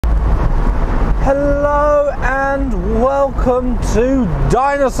Hello and welcome to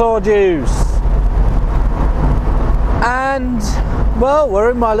Dinosaur Juice. And well, we're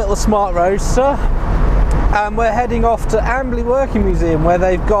in my little smart roadster and we're heading off to Amberley Museum, where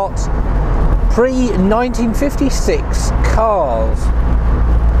they've got pre-1956 cars.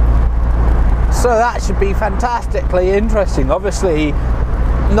 So that should be fantastically interesting. Obviously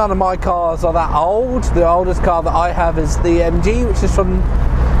none of my cars are that old. The oldest car that I have is the MG, which is from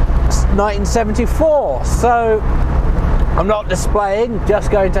 1974. So I'm not displaying,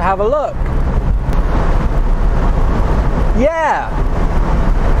 just going to have a look. Yeah,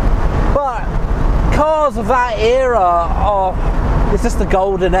 but cars of that era are, it's just the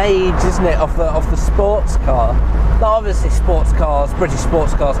golden age, isn't it, of the sports car. But obviously sports cars, British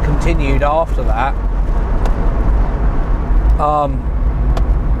sports cars, continued after that.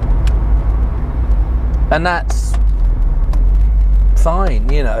 And that's fine,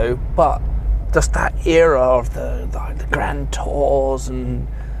 you know, but just that era of the Grand Tours and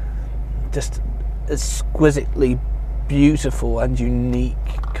just exquisitely beautiful and unique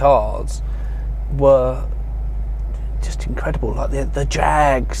cars were just incredible, like the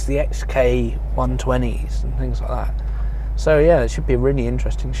Jags, the XK 120s and things like that. So yeah, it should be a really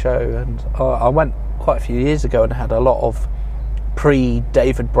interesting show. And I went quite a few years ago and had a lot of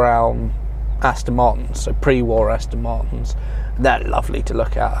pre-David Brown Aston Martins, so pre-war Aston Martins. They're lovely to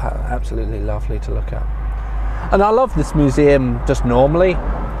look at, absolutely lovely to look at. And I love this museum just normally.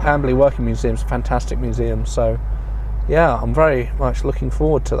 Amberley Museum is a fantastic museum, so yeah, I'm very much looking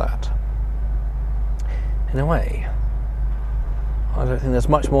forward to that. In a way, I don't think there's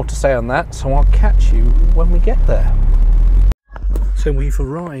much more to say on that, so I'll catch you when we get there. So we've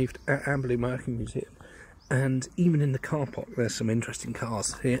arrived at Amberley Museum, and even in the car park there's some interesting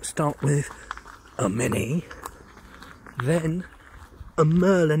cars. Here, start with a Mini, then a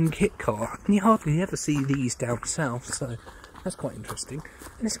Merlin kit car, and you hardly ever see these down south, so that's quite interesting.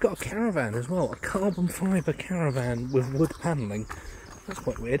 And it's got a caravan as well, a carbon fibre caravan with wood panelling. That's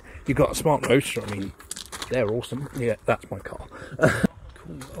quite weird. You've got a smart roadster, I mean, they're awesome. Yeah, that's my car.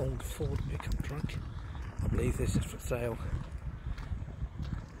 Cool old Ford pickup truck. I believe this is for sale.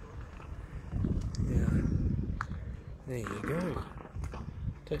 Yeah, there you go.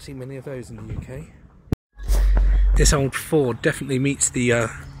 Don't see many of those in the UK. This old Ford definitely meets the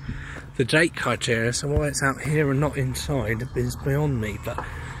date criteria, so why it's out here and not inside is beyond me. But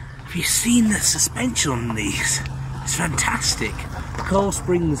have you seen the suspension on these? It's fantastic. Coil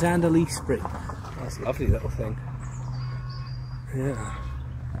springs and a leaf spring. That's a lovely little thing. Yeah.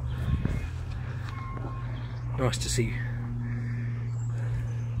 Nice to see,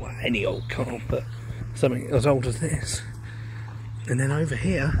 well, any old car, but something as old as this. And then over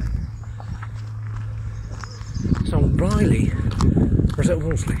here, it's old Riley. Or is it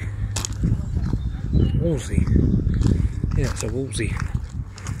Wolseley? Wolsey. Yeah, it's a Wolsey.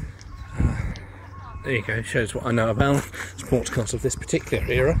 There you go, shows what I know about sports cars of this particular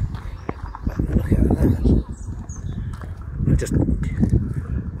era. Look at that.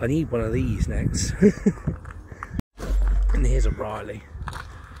 I need one of these next. And here's a Riley.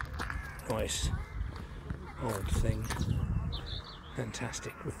 Nice old thing.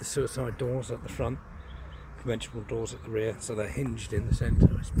 Fantastic, with the suicide doors at the front, conventional doors at the rear, so they're hinged in the centre.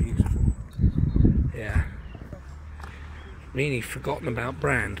 It's beautiful. Yeah. Really forgotten about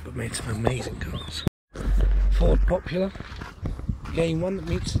brand, but made some amazing cars. Ford Popular. Again, one that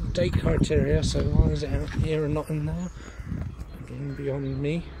meets the date criteria, so why is it out here and not in there? Beyond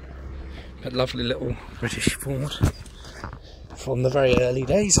me. But lovely little British Ford from the very early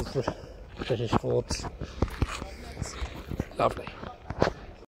days of British Fords. Lovely.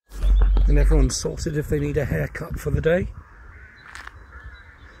 And everyone's sorted if they need a haircut for the day.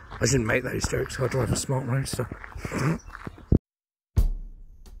 I shouldn't make those jokes, I drive a smart roadster.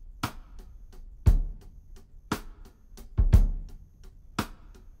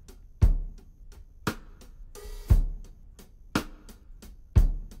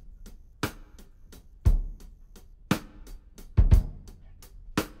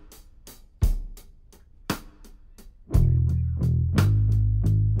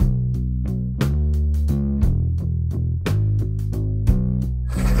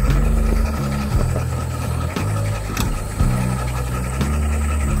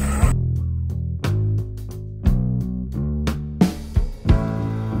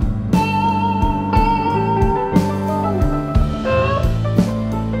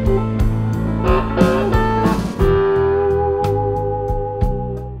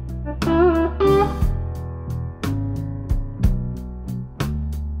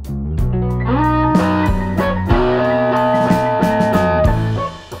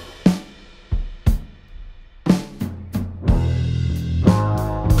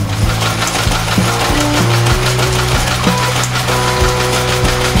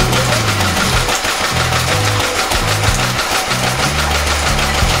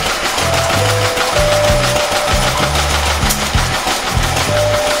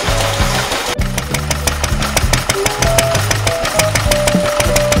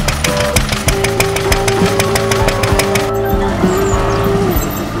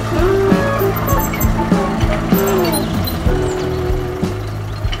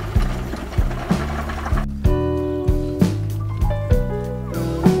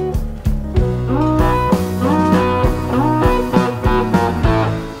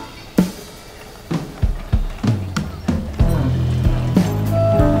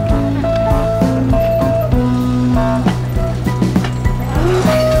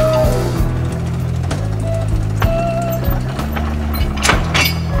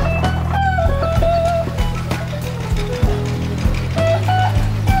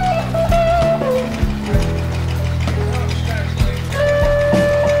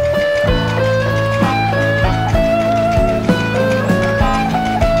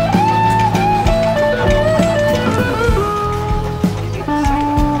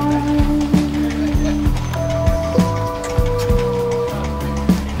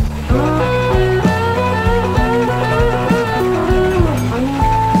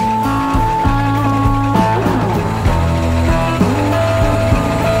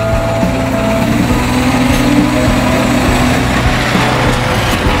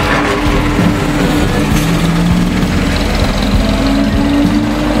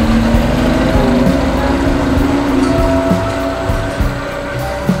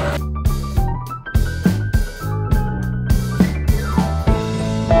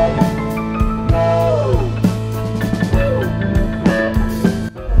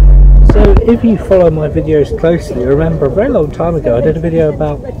 if you follow my videos closely, remember a very long time ago I did a video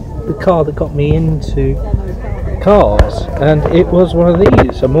about the car that got me into cars, and it was one of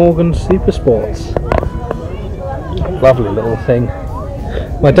these, a Morgan Super Sports. Lovely little thing.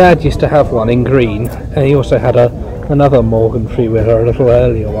 My dad used to have one in green, and he also had another Morgan freewheeler, a little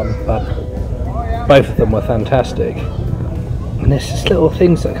earlier one, but both of them were fantastic. And there's just little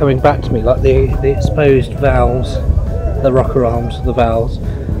things that are coming back to me, like the exposed valves, the rocker arms of the valves,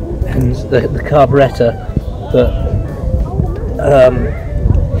 and the carburettor that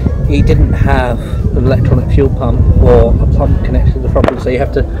he didn't have an electronic fuel pump or a pump connected to the throttle, so you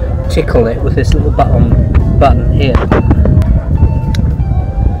have to tickle it with this little button here.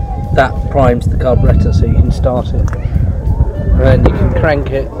 That primes the carburettor so you can start it, and then you can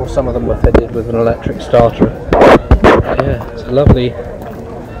crank it, or some of them were fitted with an electric starter. Yeah, it's a lovely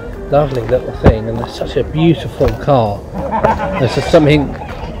little thing, and it's such a beautiful car. There's just something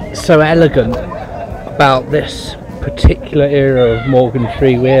so elegant about this particular era of Morgan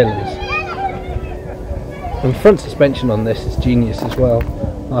freewheelers. And front suspension on this is genius as well.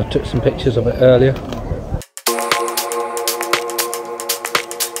 I took some pictures of it earlier.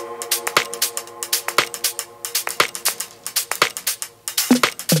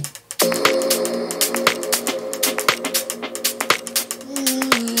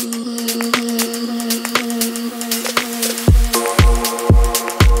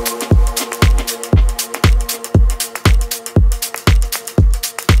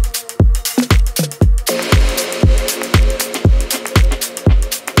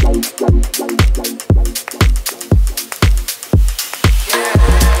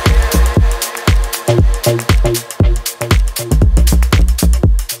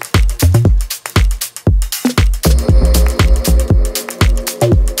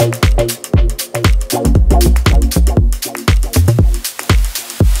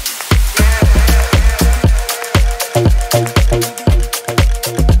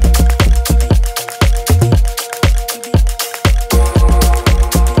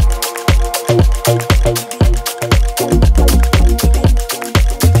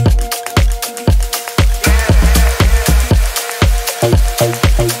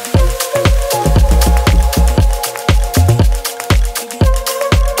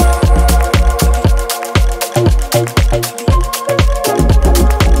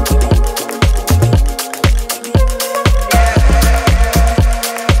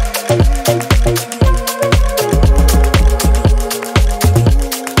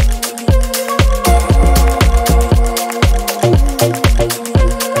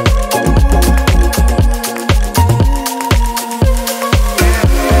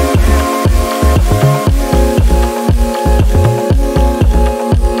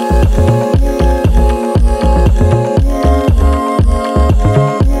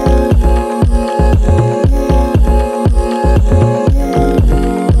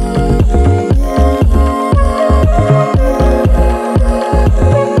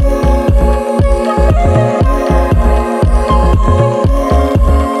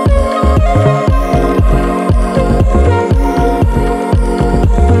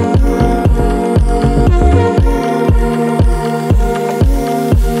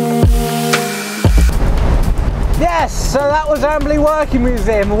 So that was Amberley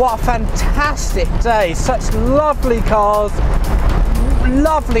Museum. What a fantastic day. Such lovely cars,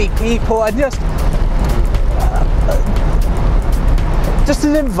 lovely people, and just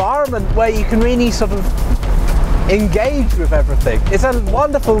an environment where you can really sort of engage with everything. It's a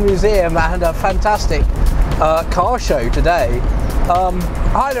wonderful museum and a fantastic car show today. I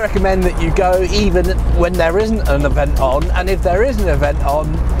highly recommend that you go even when there isn't an event on, and if there is an event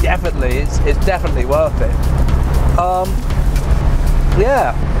on, definitely it's definitely worth it.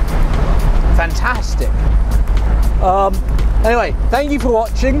 Yeah, fantastic. Anyway, thank you for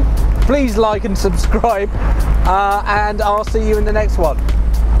watching. Please like and subscribe, and I'll see you in the next one.